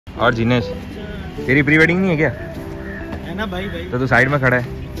और जिनेश, तेरी pre wedding नहीं है क्या? है ना भाई। तो तू साइड में खड़ा है।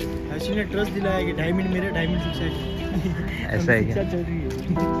 हर्षी ने ट्रस्ट दिलाया कि 2.5 मिनट मेरे 2.5 मिनट शिक्षा ऐसा है क्या? चल रही है।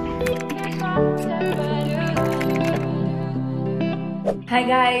 Hi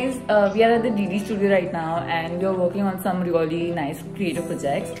guys, we are at the DD studio right now and we are working on some really nice creative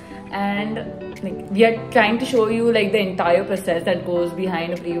projects, and we are trying to show you like the entire process that goes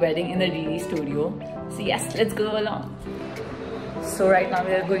behind a pre-wedding in the DD studio. So yes, let's go along. So right now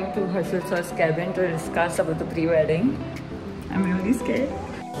we are going to Harshil sir's cabin to discuss about the pre-wedding. I'm really scared.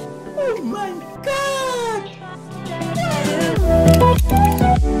 Oh my god!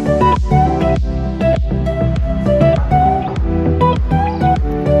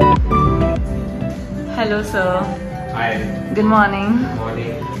 Hello sir. Hi. Good morning.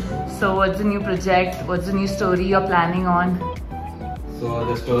 Morning. So what's the new project? What's the new story you're planning on? So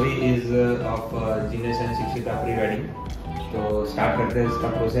the story is of Jinesh and Shikshita pre-wedding. तो start करते हैं इसका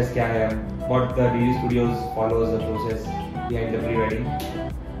process क्या है, what the DD Studios follows the process behind the pre-wedding.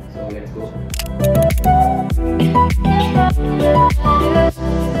 So let's go.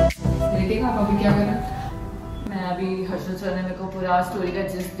 Reading आप अभी क्या करें? मैं अभी हर्षल सर ने मेरे को पूरा स्टोरी का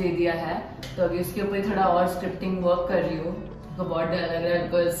जिस्ट दे दिया है, तो अभी उसके ऊपर थोड़ा और स्क्रिप्टिंग वर्क कर रही हूँ। तो बहुत डर लग रहा है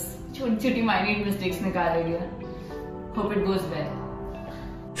बिकॉज छोटी छोटी माइन्यूट मिस्टेक्स निकाल रही है। Hope it goes well.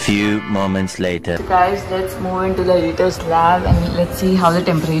 Few moments later. Guys, let's move into the editor's lab and let's see how the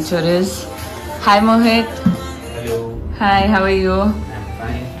temperature is. Hi Mohit. Hello. Hi, how are you? I'm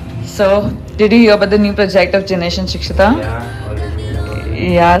fine. So, did you hear about the new project of Jinesh and Shikshita? Yeah, already.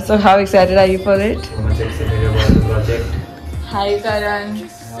 Yeah, so how excited are you for it? So much excited about the project. Hi Karan.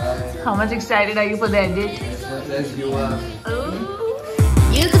 Hi. How much excited are you for the edit? As much as you are.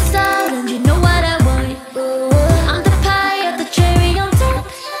 You could start and you know what I want. I'm the pie of the cherry on top.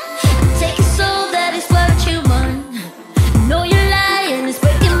 Take it so that it's what you want. Know you're lying, it's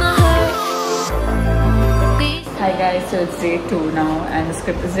breaking my heart. Hi guys, so it's day 2 now and the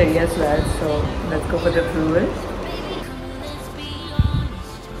script is ready as well. So let's go for the approval.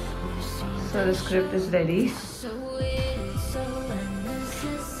 So the script is ready. So it's so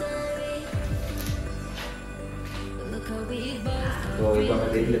unnecessary. Look how we both तो एक बार मैं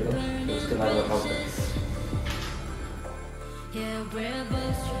देख लेता हूँ, तो उसके बाद बताऊँगा। yeah, we're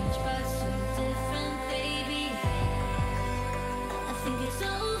both strange but so different, baby. I think it's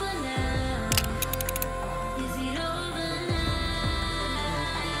over now. Is it over now?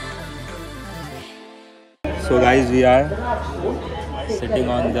 So guys, we are sitting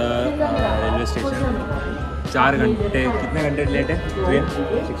on the railway station. 4 घंटे, कितने घंटे लेट है ट्रेन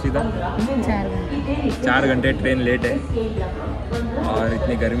शिक्षिता? 4 घंटे ट्रेन लेट है और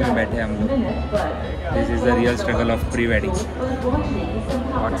इतनी गर्मी में बैठे हैं हम लोग। This is the real struggle of pre wedding.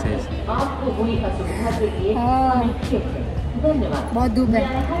 What says? बहुत धूप है।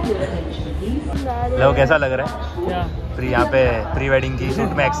 लो, कैसा लग रहा है? क्या? यहाँ पे प्री वेडिंग की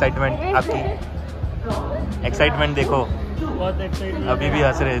शूट में एक्साइटमेंट, आपकी एक्साइटमेंट देखो। बहुत एक्साइटेड। अभी भी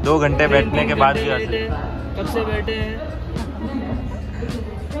हंस रहे, 2 घंटे बैठने के बाद भी हंस रहे। कब से बैठे हैं?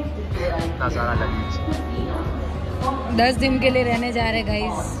 इतना सारा लगेज। 10 दिन के लिए रहने जा रहे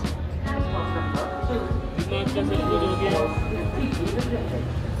गाइस। दिमाग का सब कुछ हो गया।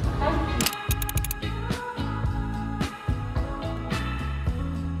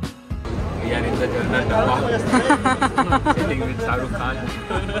 We are in the Jannah Dhaba, sitting with Shahrukh Khan.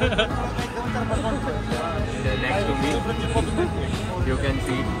 Next to me, you can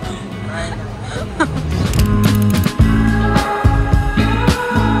see.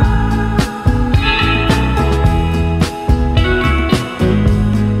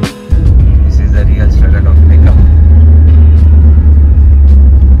 This is the real struggle of makeup.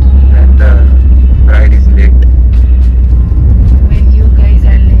 And the bride is late. When you guys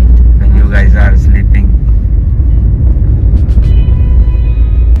are late. When you guys are sleeping.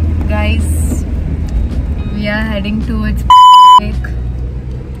 Guys, we are heading towards lake.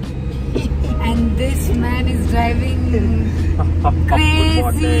 And this man is driving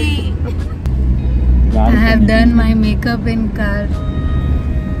crazy. I have done my makeup in car.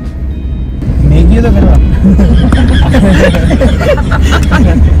 नेकी तो करो।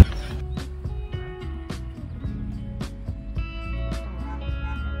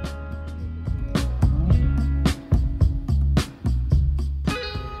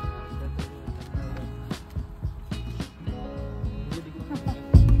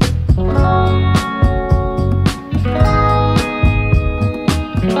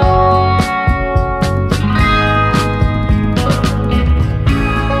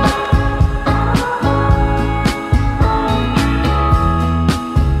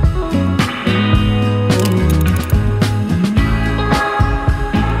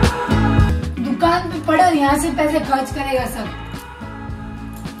 यहाँ से पैसे खर्च करेगा सब।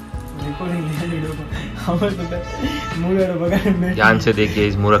 देखो नहीं लिया लीडो को, हमारे तो मुझे बगल में। ध्यान से देखिए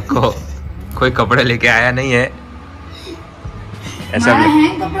इस मूर्ख को, कोई कपड़े लेके आया नहीं है। ऐसा हमारा है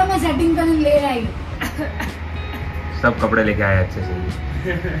कपड़ों में सेटिंग करने ले रहा है। सब कपड़े लेके आए अच्छे से।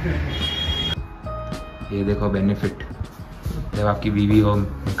 ये देखो बेनिफिट, जब आपकी बीवी हो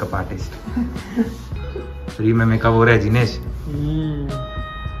मेकअप आर्टिस्ट, फ्री में मेकअप हो रहा है। जिनेश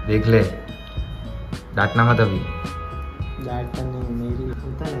देख ले, डांटना मत अभी। डांटता नहीं मेरी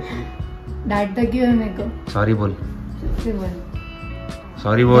होता है। डांटता क्यों है मेरे को? सॉरी बोल, फिर बोल,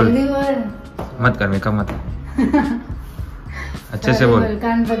 सॉरी बोल, जल्दी बोल। मत कर मेकअप मत। अच्छे से बोल।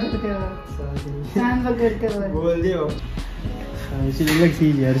 कान पकड़ के बोल, कान पकड़ के बोल। बोल दियो। इसीलिए अलग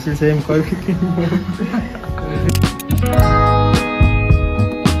चीज है, इसे सेम कर के।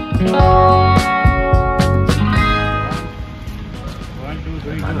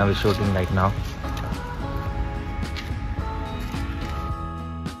 Manav is shooting right now.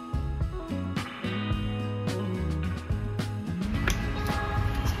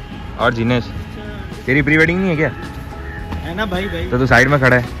 और जिनेश, तेरी प्री वेडिंग नहीं है क्या? है ना भाई भाई। तो तू साइड में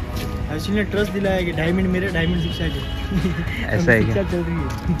खड़ा है। हर्षिल ने ट्रस्ट दिलाया कि डायमंड मेरे, डायमंड शिक्षा के। ऐसा है क्या? शिक्षा चल रही है।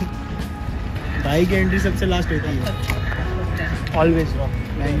 भाई की एंट्री सबसे लास्ट होती है। ऑलवेज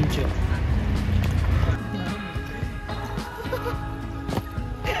नीचे।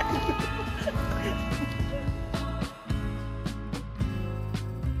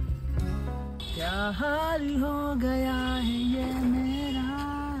 क्या हाल हो गया है ये मेरा,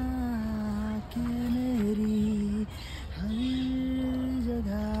 कि मेरी हर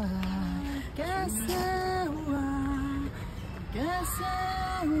जगह कैसे हुआ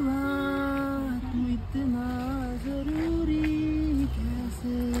तू इतना जरूरी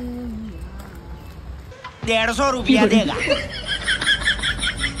कैसे हुआ। 150 रुपया देगा।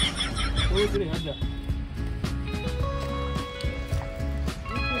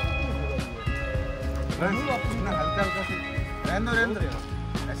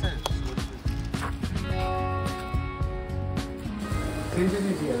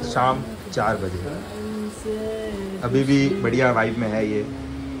 शाम 4 बजे, अभी भी बढ़िया वाइब में है ये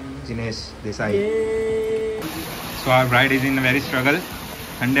Jinesh Desai. So our bride is in very struggle.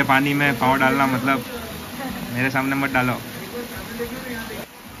 ठंडे पानी में पाँव डालना मतलब मेरे सामने मत डालो।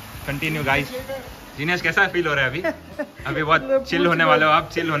 Continue guys. जिनेश कैसा फील हो रहा है अभी? अभी बहुत चिल होने वाले हो आप,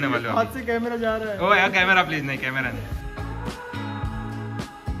 चिल होने वाले हो। हाथ से कैमरा जा रहा है। ओ यार कैमरा प्लीज, नहीं कैमरा नहीं।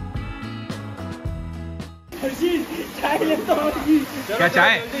 चाय लेता हूँ। क्या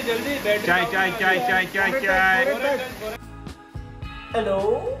चाय? जल्दी चाय चाय चाय चाय चाय चाय। हेलो।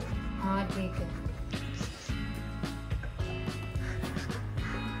 हाँ ठीक है।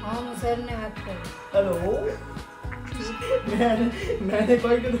 हाँ सर ने बात कर। हेलो। मैंने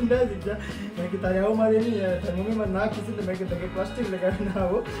कोई के धंधा सीखा। मैं कि तारे आओ मारे नहीं है। थर्मोमीटर में नाक किसी ने मैं कि तंगे प्लास्टिक लगा ना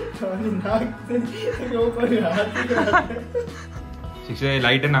वो। तो नाक से वो कोई हाथ शिक्षा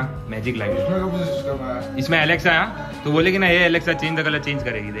लाइट है ना, मैजिक लाइट है। इसमें एलेक्सा है, तो बोलेगी ना ये Alexa change the colour, change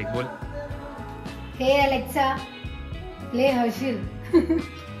करेगी। देख बोल, हे Alexa play Harsil.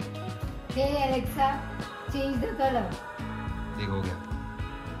 Hey Alexa change the colour. देख हो गया।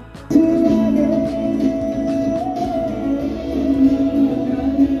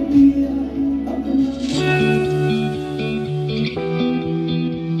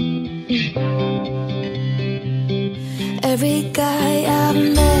 Every guy I've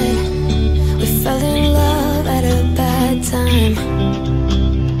met, we fell in love at a bad time.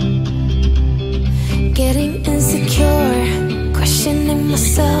 Getting insecure, questioning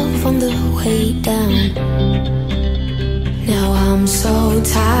myself on the way down. Now I'm so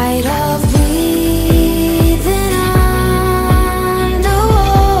tired